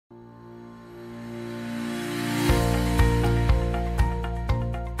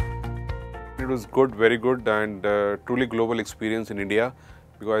It was good, very good, and truly global experience in India.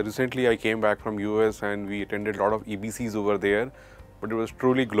 Because recently I came back from US and we attended a lot of EBCs over there, but it was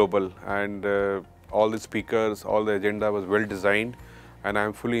truly global, and all the speakers, all the agenda was well designed, and I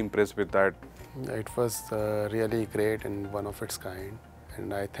am fully impressed with that. It was really great and one of its kind,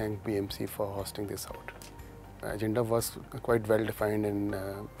 and I thank BMC for hosting this out. Agenda was quite well defined, and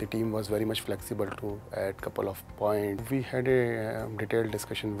the team was very much flexible to add couple of points. We had a detailed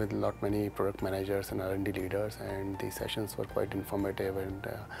discussion with many product managers and R&D leaders, and the sessions were quite informative, and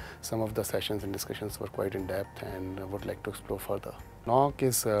some of the sessions and discussions were quite in depth, and I would like to explore further. NOC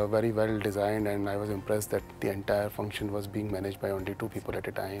is very well designed, and I was impressed that the entire function was being managed by only 2 people at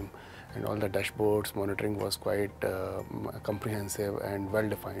a time, and all the dashboards monitoring was quite comprehensive and well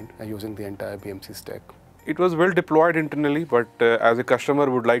defined using the entire BMC stack. It was well deployed internally, but as a customer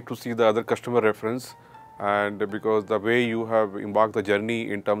would like to see the other customer reference, and because the way you have embarked the journey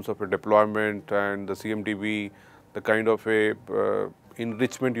in terms of a deployment and the CMDB, the kind of a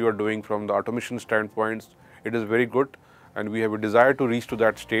enrichment you are doing from the automation standpoints, it is very good, and we have a desire to reach to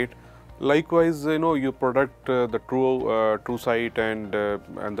that state. Likewise, your product, the true site and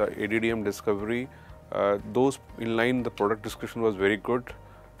the ADDM discovery, those in line, the product discussion was very good.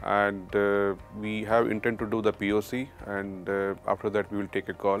 And we have intent to do the POC, and after that we will take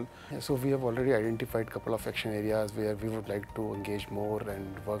a call. Yeah, so we have already identified a couple of action areas where we would like to engage more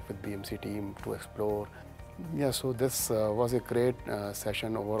and work with BMC team to explore. Yeah, so this was a great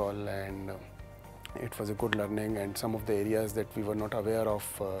session overall, and it was a good learning, and some of the areas that we were not aware of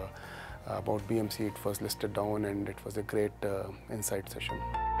about BMC, it was listed down, and it was a great insight session.